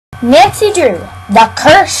Nancy Drew, The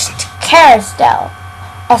Cursed Carousel,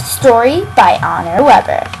 a story by Honor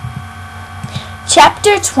Weber.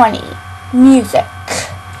 Chapter 20, Music.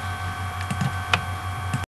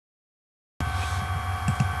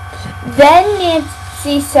 Then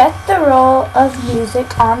Nancy set the roll of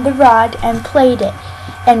music on the rod and played it,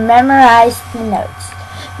 and memorized the notes.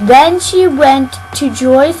 Then she went to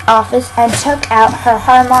Joy's office and took out her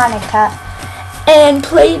harmonica and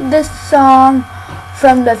played the song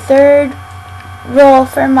from the third roll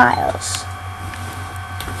for Miles.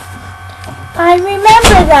 I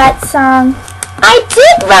remember that song. I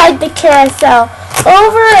did ride the carousel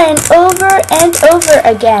over and over and over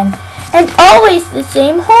again, and always the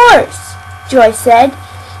same horse, Joy said.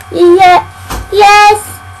 Yes,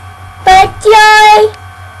 but Joy,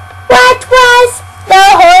 what was the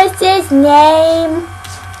horse's name?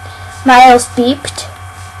 Miles beeped.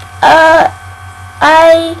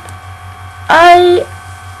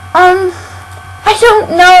 I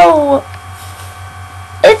don't know.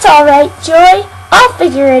 It's all right, Joy. I'll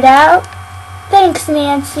figure it out. Thanks,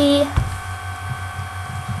 Nancy.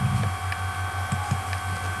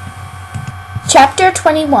 Chapter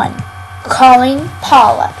 21, Calling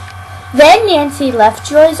Paula. Then Nancy left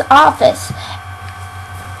Joy's office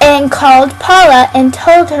and called Paula and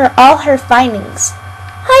told her all her findings.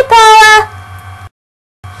 Hi, Paula.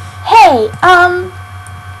 Hey,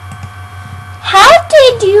 how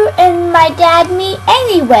did you and my dad meet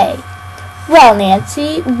anyway? Well,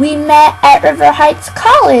 Nancy, we met at River Heights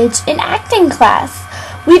College in acting class.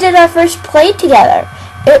 We did our first play together.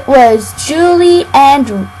 It was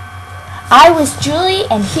I was Julie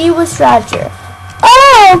and he was Roger.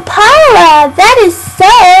 Oh, Paula, that is so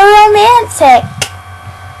romantic.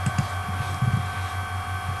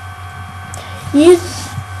 You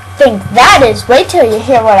think that is? Wait till you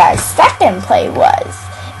hear what our second play was.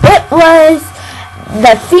 It was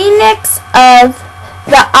The Phoenix of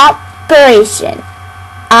the Operation.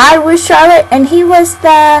 I was Charlotte and he was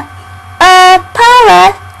the...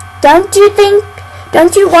 Paula, don't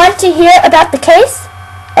you want to hear about the case?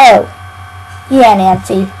 Oh, yeah,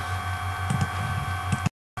 Nancy.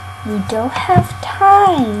 We don't have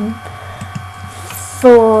time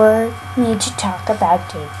for me to talk about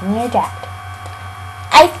taking your dad.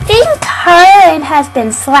 I think Harlan has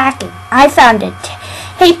been slacking. I found a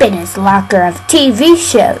tape in his locker of TV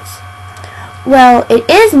shows. Well, it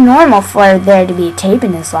is normal for there to be a tape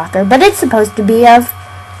in his locker, but it's supposed to be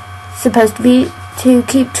to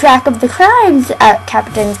keep track of the crimes at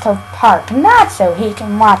Captain's Cove Park, not so he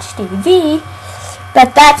can watch TV.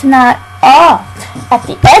 But that's not all. At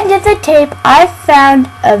the end of the tape, I found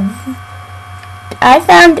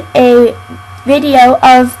a video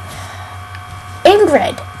of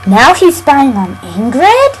Ingrid. Now he's spying on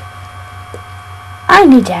Ingrid? I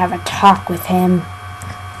need to have a talk with him.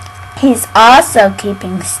 He's also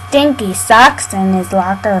keeping stinky socks in his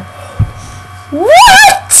locker.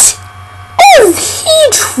 What? Is he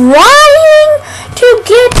trying to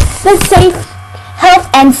get the health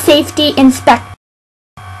and safety inspector?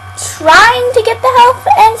 Trying to get the health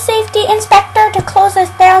and safety inspector to close us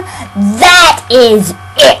down? That is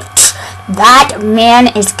it. That man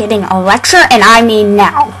is getting a lecture, and I mean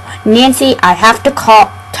now. Nancy, I have to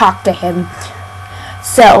talk to him.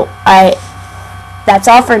 So, that's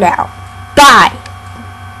all for now. Bye.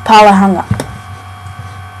 Paula hung up.